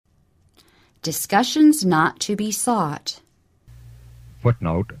Discussions not to be sought.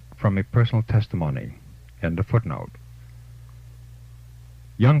 Footnote from a personal testimony. End of footnote.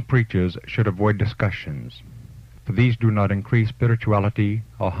 Young preachers should avoid discussions, for these do not increase spirituality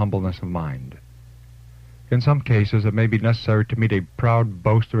or humbleness of mind. In some cases, it may be necessary to meet a proud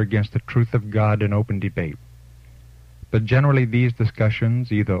boaster against the truth of God in open debate. But generally these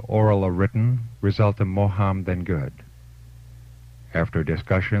discussions, either oral or written, result in more harm than good. After a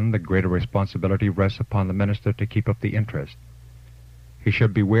discussion, the greater responsibility rests upon the minister to keep up the interest. He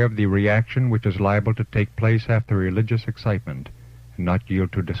should beware of the reaction which is liable to take place after religious excitement, and not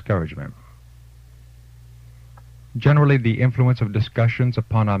yield to discouragement. Generally, the influence of discussions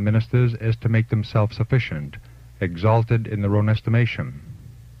upon our ministers is to make them self-sufficient, exalted in their own estimation.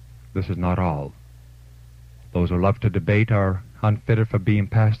 This is not all. Those who love to debate are unfitted for being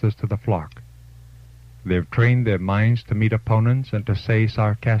pastors to the flock. They have trained their minds to meet opponents and to say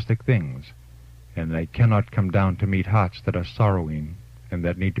sarcastic things, and they cannot come down to meet hearts that are sorrowing and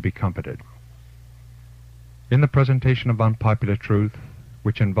that need to be comforted. In the presentation of unpopular truth,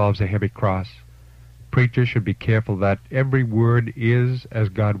 which involves a heavy cross, preachers should be careful that every word is as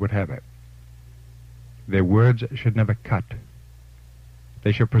God would have it. Their words should never cut.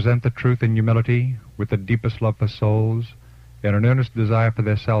 They should present the truth in humility, with the deepest love for souls, and an earnest desire for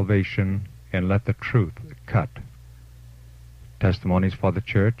their salvation, and let the truth cut. Testimonies for the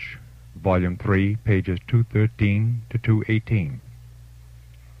Church, Volume 3, pages 213 to 218.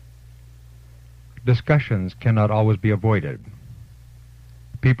 Discussions cannot always be avoided.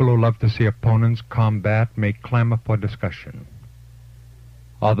 People who love to see opponents combat may clamor for discussion.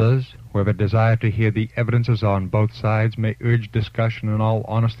 Others, who have a desire to hear the evidences on both sides, may urge discussion in all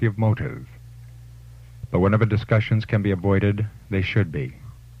honesty of motive. But whenever discussions can be avoided, they should be.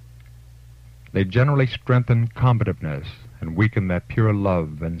 They generally strengthen combativeness and weaken that pure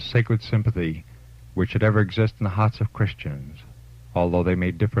love and sacred sympathy which should ever exist in the hearts of Christians, although they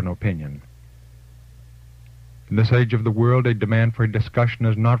may differ in opinion. In this age of the world, a demand for a discussion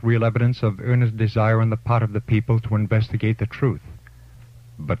is not real evidence of earnest desire on the part of the people to investigate the truth,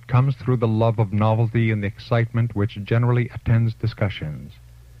 but comes through the love of novelty and the excitement which generally attends discussions.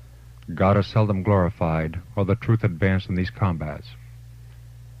 God is seldom glorified or the truth advanced in these combats.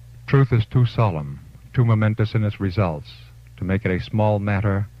 Truth is too solemn, too momentous in its results, to make it a small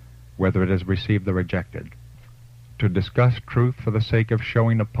matter whether it is received or rejected. To discuss truth for the sake of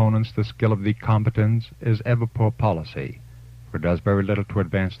showing opponents the skill of the combatants is ever poor policy, for it does very little to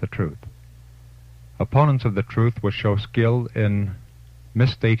advance the truth. Opponents of the truth will show skill in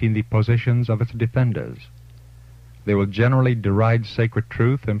misstating the positions of its defenders. They will generally deride sacred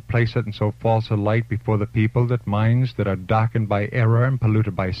truth and place it in so false a light before the people that minds that are darkened by error and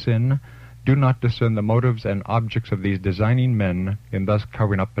polluted by sin do not discern the motives and objects of these designing men in thus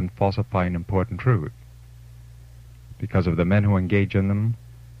covering up and falsifying important truth. Because of the men who engage in them,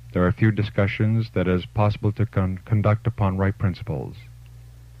 there are few discussions that it is possible to conduct upon right principles.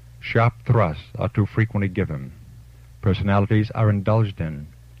 Sharp thrusts are too frequently given. Personalities are indulged in,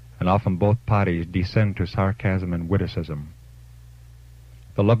 and often both parties descend to sarcasm and witticism.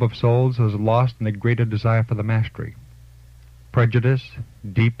 The love of souls is lost in a greater desire for the mastery. Prejudice,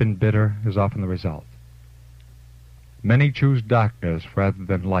 deep and bitter, is often the result. Many choose darkness rather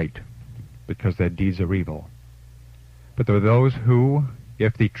than light, because their deeds are evil. But there are those who,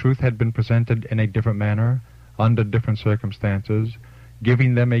 if the truth had been presented in a different manner, under different circumstances,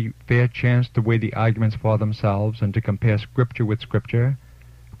 giving them a fair chance to weigh the arguments for themselves and to compare Scripture with Scripture,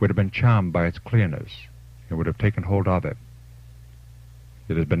 would have been charmed by its clearness and would have taken hold of it.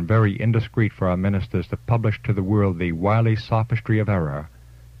 It has been very indiscreet for our ministers to publish to the world the wily sophistry of error,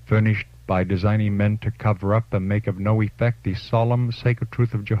 furnished by designing men to cover up and make of no effect the solemn, sacred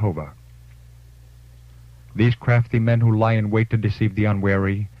truth of Jehovah. These crafty men who lie in wait to deceive the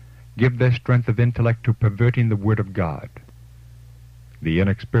unwary give their strength of intellect to perverting the Word of God. The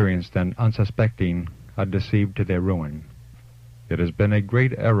inexperienced and unsuspecting are deceived to their ruin. It has been a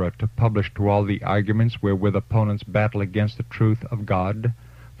great error to publish to all the arguments wherewith opponents battle against the truth of God,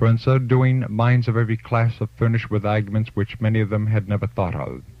 for in so doing minds of every class are furnished with arguments which many of them had never thought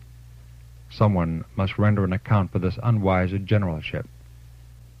of. Someone must render an account for this unwise generalship.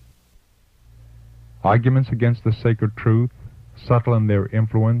 Arguments against the sacred truth, subtle in their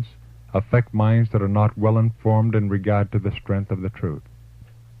influence, affect minds that are not well informed in regard to the strength of the truth.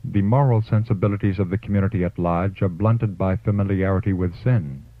 The moral sensibilities of the community at large are blunted by familiarity with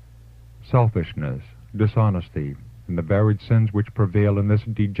sin. Selfishness, dishonesty, and the varied sins which prevail in this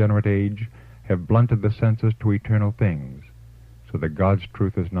degenerate age have blunted the senses to eternal things, so that God's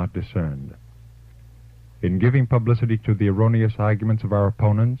truth is not discerned. In giving publicity to the erroneous arguments of our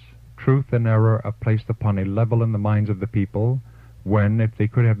opponents, truth and error are placed upon a level in the minds of the people, when, if they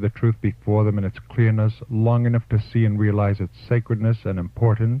could have the truth before them in its clearness long enough to see and realize its sacredness and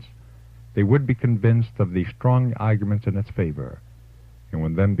importance, they would be convinced of the strong arguments in its favor, and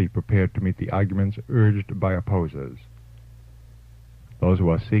would then be prepared to meet the arguments urged by opposers. Those who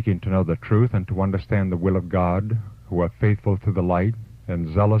are seeking to know the truth and to understand the will of God, who are faithful to the light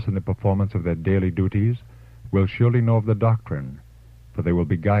and zealous in the performance of their daily duties, will surely know of the doctrine, for they will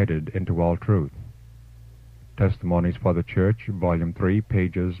be guided into all truth. Testimonies for the Church, Volume 3,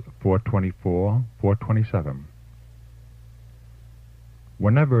 pages 424, 427.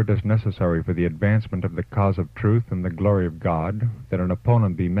 Whenever it is necessary for the advancement of the cause of truth and the glory of God that an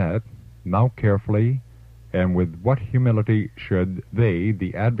opponent be met, now carefully, and with what humility should they,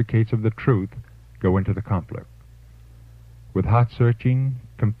 the advocates of the truth, go into the conflict. With heart-searching,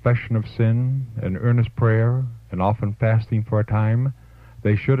 confession of sin, and earnest prayer, and often fasting for a time,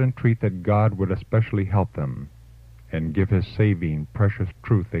 they should entreat that God would especially help them, and give his saving, precious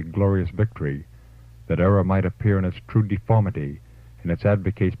truth a glorious victory, that error might appear in its true deformity, and its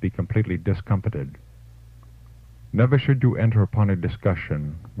advocates be completely discomfited. Never should you enter upon a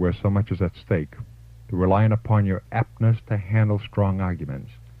discussion where so much is at stake, relying upon your aptness to handle strong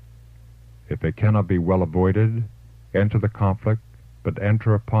arguments. If it cannot be well avoided, enter the conflict, but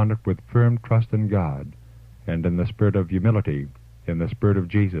enter upon it with firm trust in God, and in the spirit of humility, in the spirit of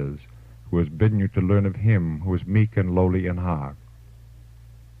Jesus, who has bidden you to learn of him who is meek and lowly in heart.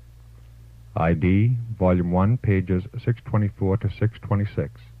 ID, Volume 1, pages 624 to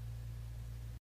 626.